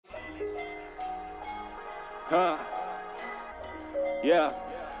Huh. Yeah.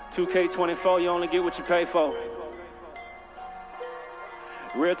 2K24, you only get what you pay for.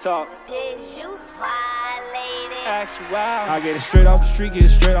 Real talk. Did you violate it? Actual. I get it straight off the street, get it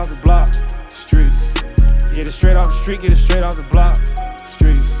straight off the block. Street. Get it straight off the street, get it straight off the block.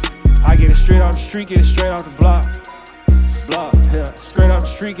 Street. I get it straight off the street, get it straight off the block. Block. Yeah. Straight off the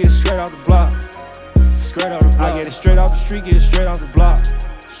street, get it straight off the block. Straight off the block. I get it straight off the street, get it straight off the block.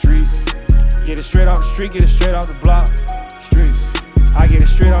 Street. Get it straight off the street, get it straight off the block. Street. I get it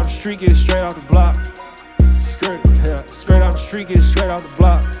straight off the street, get it straight off the block. Straight, yeah. Straight off the street, get it straight off the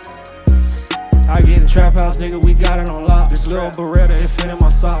block. I get in trap house, nigga, we got it on lock. This little Beretta, it fit in my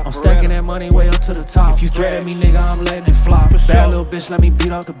sock. I'm stacking that money way up to the top. If you threat at me, nigga, I'm letting it flop. Bad little bitch, let me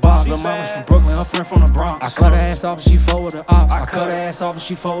beat up the box. Lil' mama's from Brooklyn, her friend from the Bronx. I cut her ass off and she fought with the ops. I cut her ass off and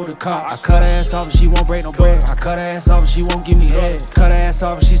she fought with the cops. I cut her ass off and she won't break no bread. I cut her ass off and she won't give me head. Cut her ass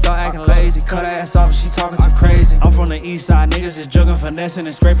off and she start acting lazy. Cut her ass off and she talking too crazy. I'm from the east side, niggas is jugging, finessing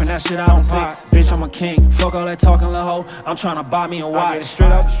and scraping that shit out on pot. Bitch, I'm a king. Fuck all that talking, lil' hoe. I'm tryna buy me a watch. I get it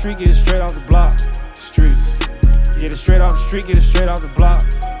straight off the street, get it straight off the block. Street. Get it straight off the street, get it straight off the block.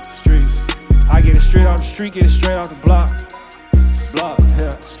 Street. I get it straight off the street, get it straight off the block. Block. Yeah.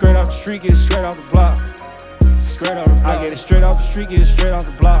 Straight off the street, get it straight off the block. Straight off the block. I get it straight off the street, get it straight off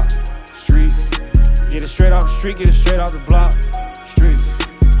the block. Street. Get it straight off the street, get it straight off the block.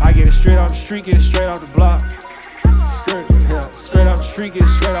 Street. I get it straight off the street, get it straight off the block. Straight. Yeah. Straight off the street, get it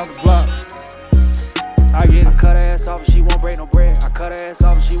straight off the block. I get it. I cut her ass off and she won't break no bread. I cut her ass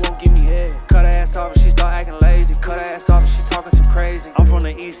off and she won't give me head. Cut her ass off and she start acting lazy. Cut her ass off and she talking too crazy. I'm from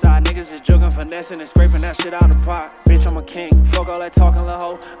the east side, niggas is jugging, finessing and scraping that shit out the pot. Bitch, I'm a king. Fuck all that talking, lil'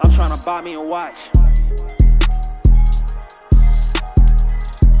 hoe. I'm tryna buy me a watch.